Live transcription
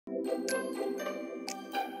Hello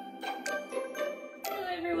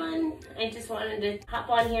everyone, I just wanted to hop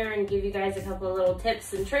on here and give you guys a couple of little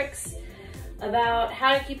tips and tricks about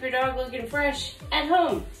how to keep your dog looking fresh at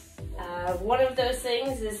home. One of those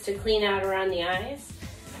things is to clean out around the eyes.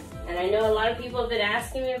 And I know a lot of people have been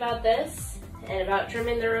asking me about this and about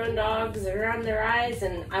trimming their own dogs around their eyes,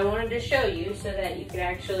 and I wanted to show you so that you could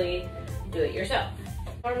actually do it yourself.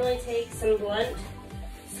 Normally take some blunt,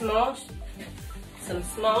 some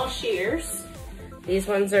small shears. These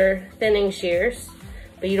ones are thinning shears,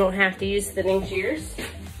 but you don't have to use thinning shears.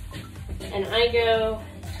 And I go,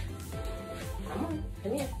 come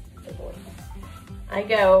here, good boy. I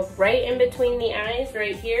go right in between the eyes,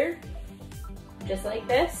 right here, just like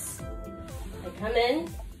this. I come in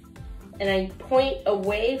and I point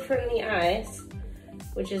away from the eyes,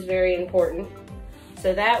 which is very important.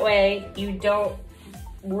 So that way you don't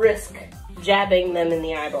risk jabbing them in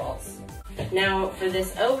the eyeballs. Now for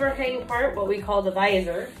this overhang part, what we call the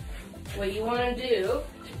visor, what you want to do,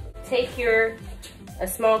 take a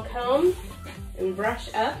small comb and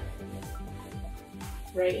brush up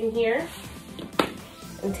right in here,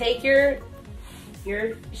 and take your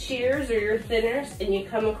shears or your thinners and you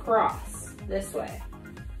come across this way.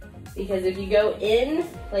 Because if you go in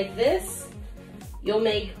like this, you'll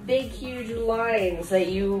make big, huge lines that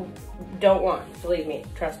you don't want. Believe me,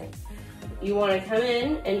 trust me. You want to come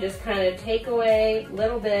in and just kind of take away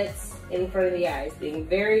little bits in front of the eyes, being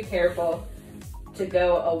very careful to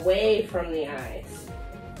go away from the eyes.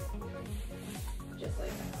 Just like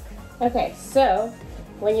that. Okay, so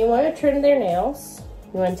when you want to trim their nails,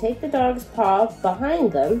 you want to take the dog's paw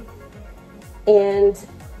behind them and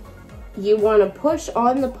you want to push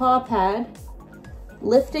on the paw pad,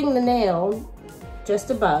 lifting the nail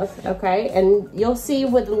just above, okay? And you'll see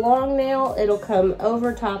with the long nail, it'll come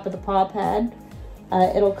over top of the paw pad.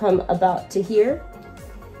 It'll come about to here.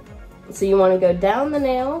 So you want to go down the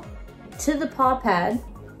nail to the paw pad,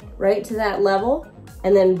 right to that level,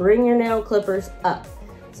 and then bring your nail clippers up.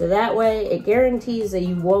 So that way it guarantees that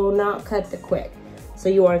you will not cut the quick. So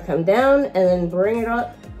you want to come down and then bring it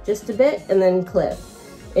up just a bit and then clip.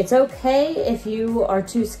 It's okay if you are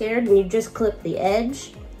too scared and you just clip the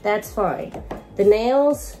edge, that's fine. The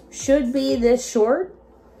nails should be this short.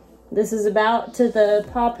 This is about to the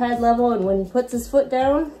paw pad level, and when he puts his foot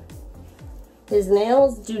down, his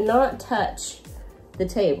nails do not touch the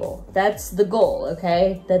table. That's the goal,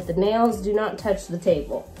 okay? That the nails do not touch the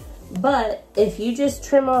table. But if you just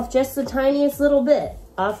trim off just the tiniest little bit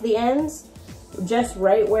off the ends, just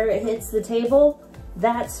right where it hits the table,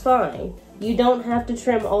 that's fine. You don't have to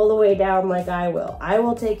trim all the way down like I will. I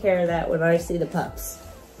will take care of that when I see the pups.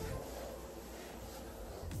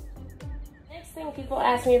 Next thing people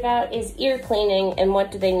ask me about is ear cleaning and what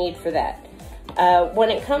do they need for that. When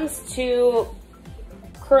it comes to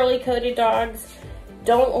curly coated dogs,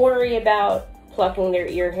 don't worry about plucking their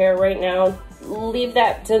ear hair right now. Leave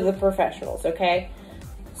that to the professionals, okay?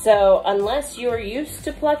 So unless you're used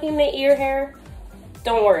to plucking the ear hair,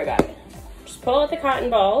 don't worry about it. Just pull out the cotton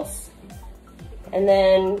balls and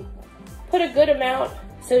then put a good amount.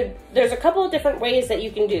 So there's a couple of different ways that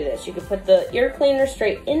you can do this. You can put the ear cleaner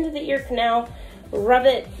straight into the ear canal, rub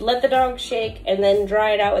it, let the dog shake, and then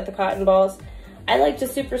dry it out with the cotton balls. I like to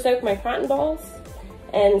super soak my cotton balls,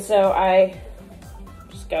 and so I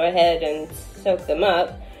just go ahead and soak them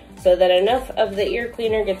up so that enough of the ear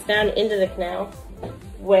cleaner gets down into the canal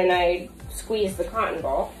when I squeeze the cotton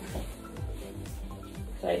ball.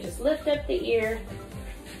 So I just lift up the ear.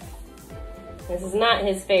 This is not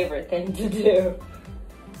his favorite thing to do.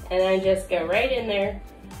 And I just go right in there.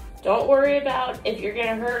 Don't worry about if you're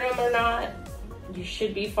gonna hurt him or not. You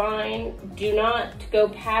should be fine. Do not go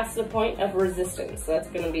past the point of resistance. That's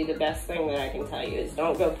gonna be the best thing that I can tell you, is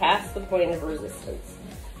don't go past the point of resistance.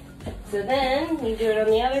 So then you do it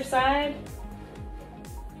on the other side.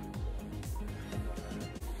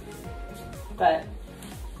 But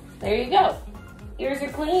there you go. Ears are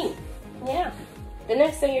clean. Yeah. The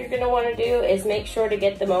next thing you're going to want to do is make sure to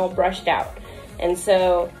get them all brushed out. And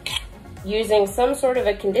so using some sort of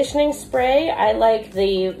a conditioning spray, I like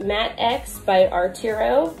the Matte X by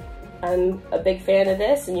Arturo. I'm a big fan of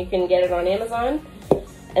this, and you can get it on Amazon.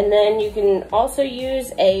 And then you can also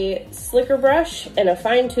use a slicker brush and a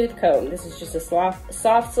fine tooth comb. This is just a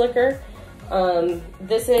soft slicker.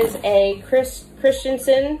 This is a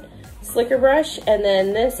Christensen slicker brush, and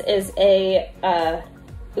then this is a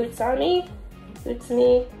Utsani. That's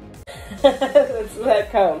that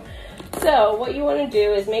comb. So what you want to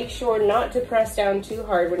do is make sure not to press down too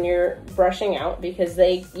hard when you're brushing out, because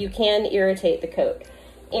you can irritate the coat.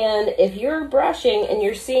 And if you're brushing and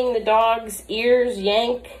you're seeing the dog's ears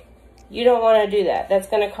yank You don't want to do that. That's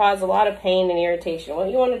going to cause a lot of pain and irritation.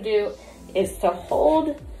 What you want to do is to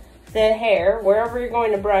hold the hair wherever you're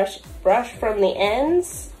going to brush from the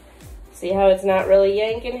ends. See how it's not really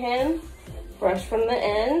yanking him? Brush from the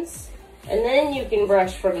ends, and then you can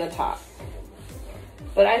brush from the top.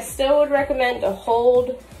 But I still would recommend to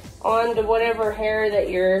hold on to whatever hair that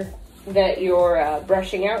you're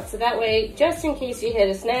brushing out, so that way, just in case you hit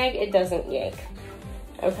a snag, it doesn't yank.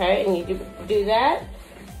 Okay, and you do that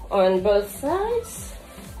on both sides.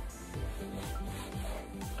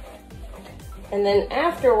 And then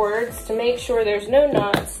afterwards, to make sure there's no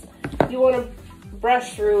knots, you want to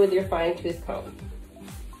brush through with your fine-tooth comb.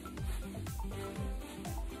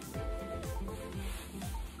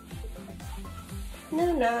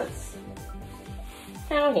 No knots.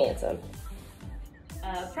 How handsome.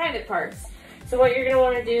 Private parts. So what you're going to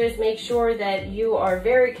want to do is make sure that you are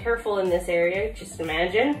very careful in this area. Just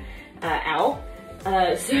imagine,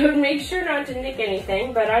 so make sure not to nick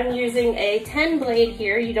anything, but I'm using a 10 blade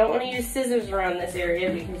here. You don't want to use scissors around this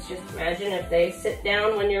area because just imagine if they sit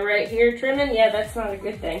down when you're right here trimming, yeah, that's not a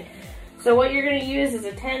good thing. So what you're going to use is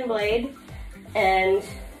a 10 blade, and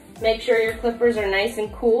make sure your clippers are nice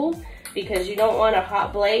and cool because you don't want a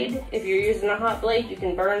hot blade. If you're using a hot blade, you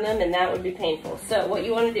can burn them and that would be painful. So what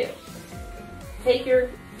you want to do, take your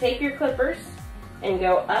clippers and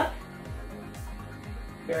go up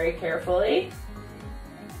very carefully,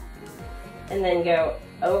 and then go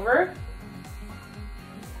over,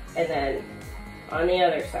 and then on the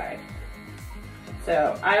other side.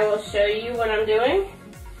 So I will show you what I'm doing.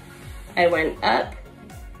 I went up,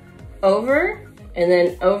 over, and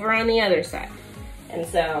then over on the other side. And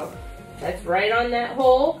so that's right on that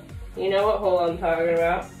hole. You know what hole I'm talking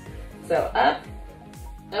about. So up,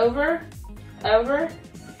 over, over,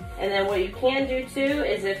 and then what you can do too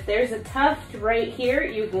is if there's a tuft right here,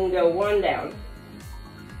 you can go one down,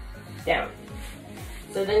 down.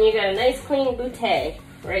 So then you got a nice clean bootay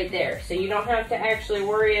right there. So you don't have to actually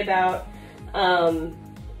worry about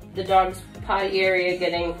the dog's potty area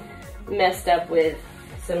getting messed up with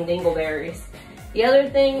some dingleberries. The other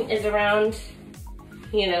thing is around,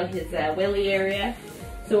 you know, his willy area.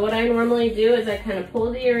 So what I normally do is I kind of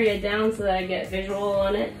pull the area down so that I get visual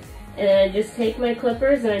on it. And then I just take my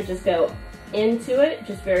clippers and I just go into it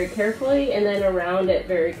just very carefully and then around it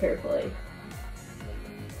very carefully.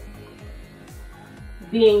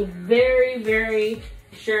 Being very, very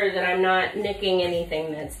sure that I'm not nicking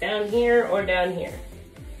anything that's down here or down here.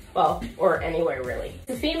 Well, or anywhere really.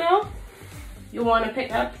 The female, you want to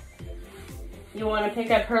pick up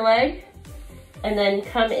her leg and then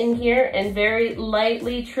come in here and very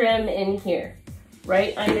lightly trim in here,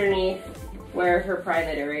 right underneath where her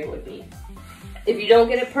private area would be. If you don't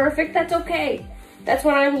get it perfect, that's okay. That's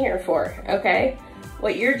what I'm here for, okay?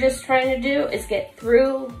 What you're just trying to do is get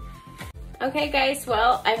through. Okay guys,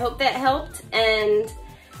 well, I hope that helped, and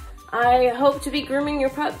I hope to be grooming your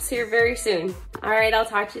pups here very soon. All right, I'll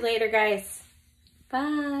talk to you later, guys.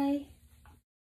 Bye.